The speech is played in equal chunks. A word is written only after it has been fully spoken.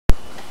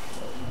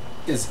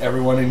Is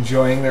everyone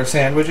enjoying their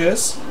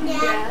sandwiches?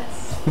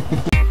 Yes.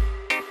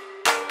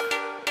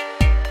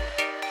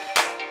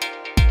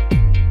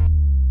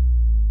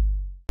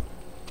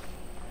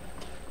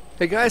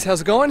 Hey guys,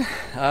 how's it going?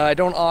 I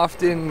don't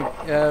often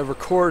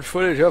record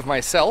footage of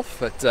myself,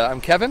 but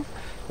I'm Kevin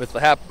with the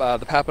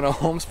Papineau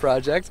Homes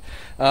project.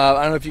 I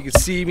don't know if you can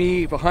see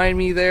me. Behind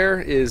me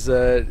there is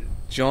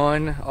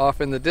John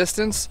off in the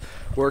distance,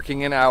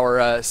 working in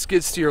our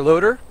skid steer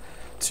loader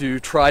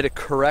to try to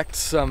correct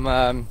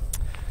some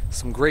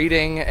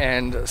grading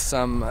and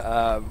some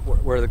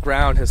where the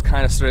ground has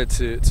kind of started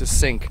to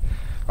sink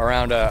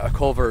around a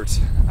culvert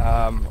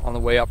on the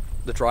way up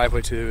the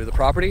driveway to the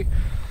property.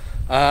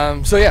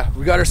 So yeah,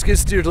 we got our skid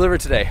steer delivered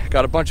today.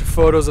 Got a bunch of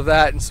photos of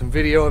that and some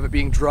video of it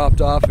being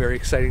dropped off. Very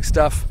exciting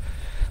stuff.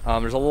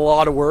 There's a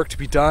lot of work to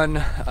be done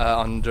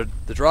on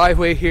the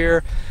driveway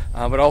here,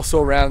 but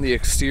also around the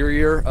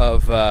exterior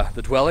of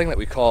the dwelling that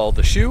we call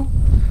the shoe,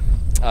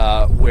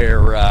 where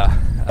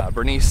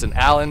Bernice and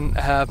Alan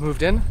have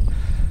moved in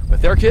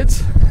with their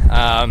kids.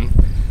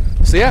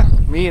 So yeah,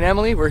 me and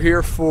Emily, we're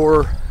here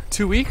for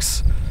 2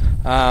 weeks.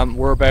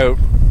 We're about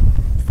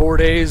 4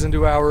 days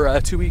into our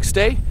 2-week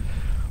stay,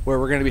 where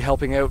we're going to be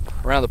helping out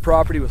around the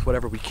property with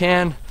whatever we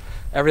can.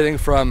 Everything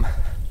from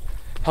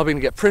helping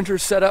to get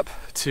printers set up,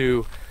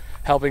 to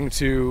helping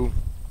to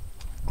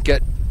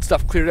get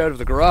stuff cleared out of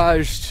the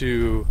garage,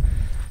 to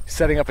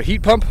setting up a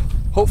heat pump,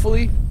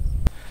 hopefully.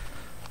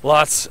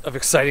 Lots of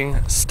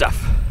exciting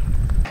stuff.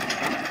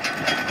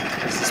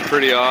 This is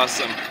pretty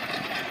awesome.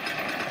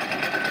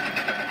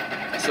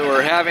 So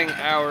we're having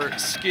our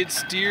skid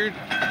steer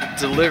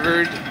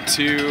delivered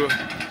to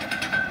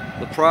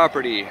the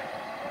property.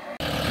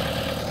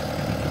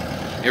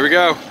 Here we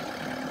go.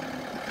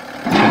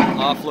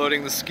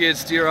 Offloading the skid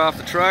steer off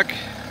the truck.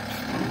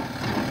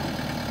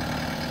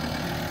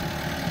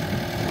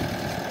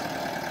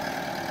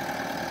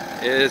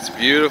 It's a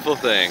beautiful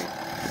thing.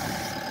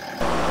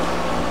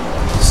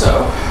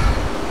 So,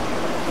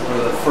 one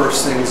of the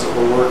first things that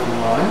we're working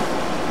on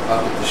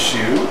up at the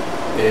shoe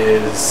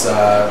is doing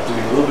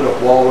a little bit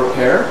of wall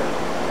repair.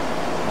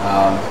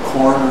 The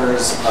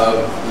corners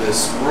of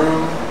this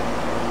room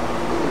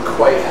didn't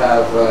quite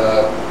have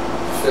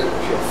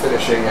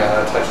finishing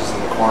touches in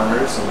the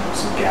corners and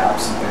some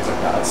gaps and things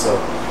like that. So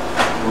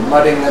we're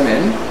mudding them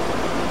in.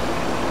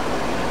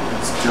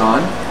 It's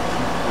John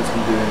who's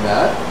been doing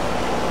that.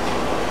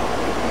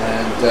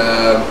 And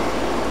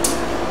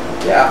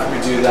yeah, after we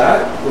do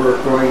that, we're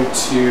going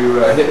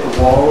to hit the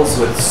walls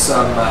with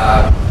some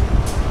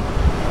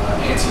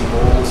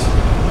anti-mold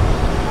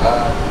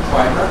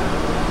primer.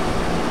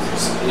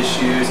 There's some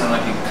issues, and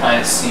like you can kind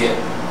of see it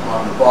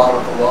on the bottom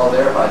of the wall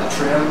there by the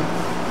trim.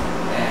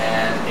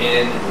 And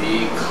in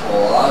the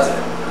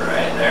closet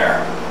right there.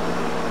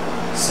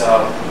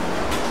 So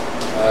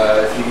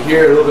if you can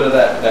hear a little bit of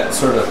that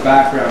sort of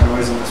background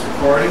noise in this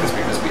recording, it's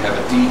because we have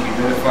a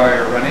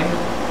dehumidifier running.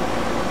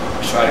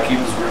 We try to keep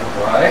this room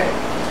dry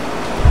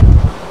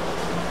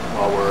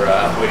while we're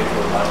waiting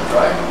for the line to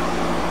dry.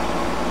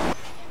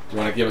 Do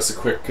you want to give us a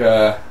quick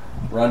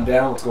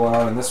rundown what's going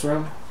on in this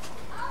room?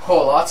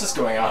 Oh, lots is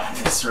going on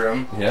in this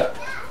room. Yeah.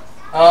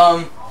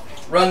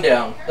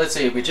 Rundown. Let's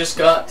see, we just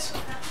got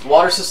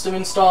water system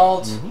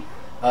installed,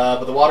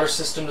 but the water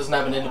system doesn't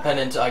have an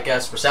independent, I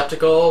guess,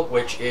 receptacle,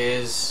 which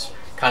is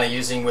kind of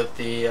using with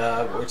the,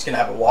 we're just going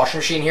to have a washing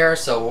machine here,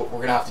 so what we're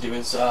going to have to do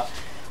is, I'm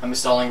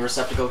installing a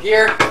receptacle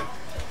here,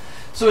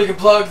 so we can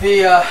plug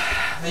the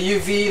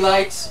UV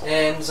light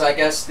and I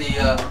guess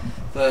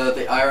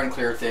the iron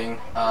clear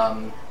thing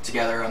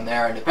together on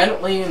there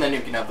independently, and then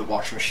you can have the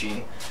washing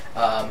machine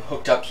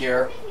hooked up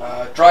here.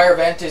 Dryer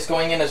vent is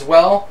going in as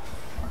well.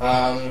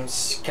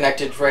 It's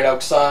connected right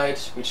outside.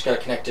 We just got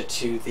to connect it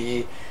to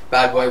the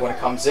bad boy when it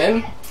comes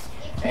in.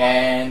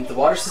 And the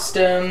water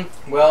system,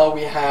 well,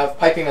 we have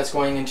piping that's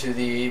going into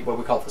the what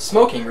we call the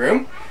smoking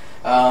room,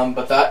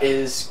 but that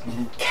is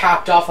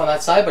capped off on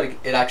that side, but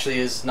it actually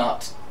is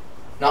not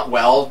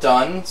well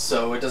done,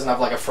 so it doesn't have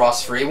like a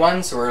frost-free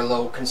one, so we're a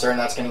little concerned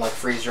that's going to like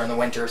freeze during the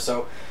winter.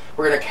 So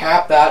we're going to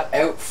cap that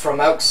out from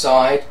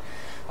outside,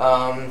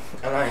 and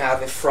I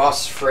have a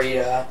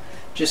frost-free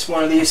just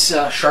one of these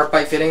sharp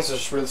bite fittings,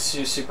 which is really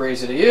super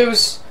easy to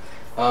use.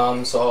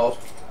 So I'll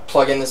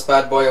plug in this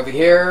bad boy over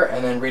here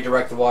and then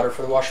redirect the water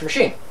for the washing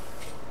machine.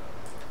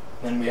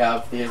 Then we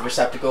have the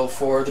receptacle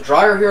for the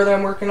dryer here that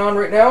I'm working on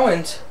right now,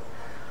 and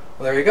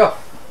well, there you go.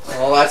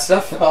 All that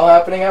stuff all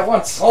happening at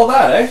once. All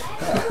that, eh?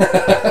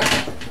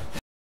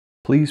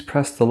 Please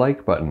press the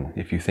like button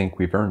if you think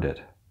we've earned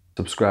it.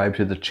 Subscribe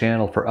to the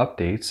channel for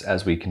updates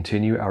as we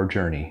continue our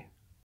journey.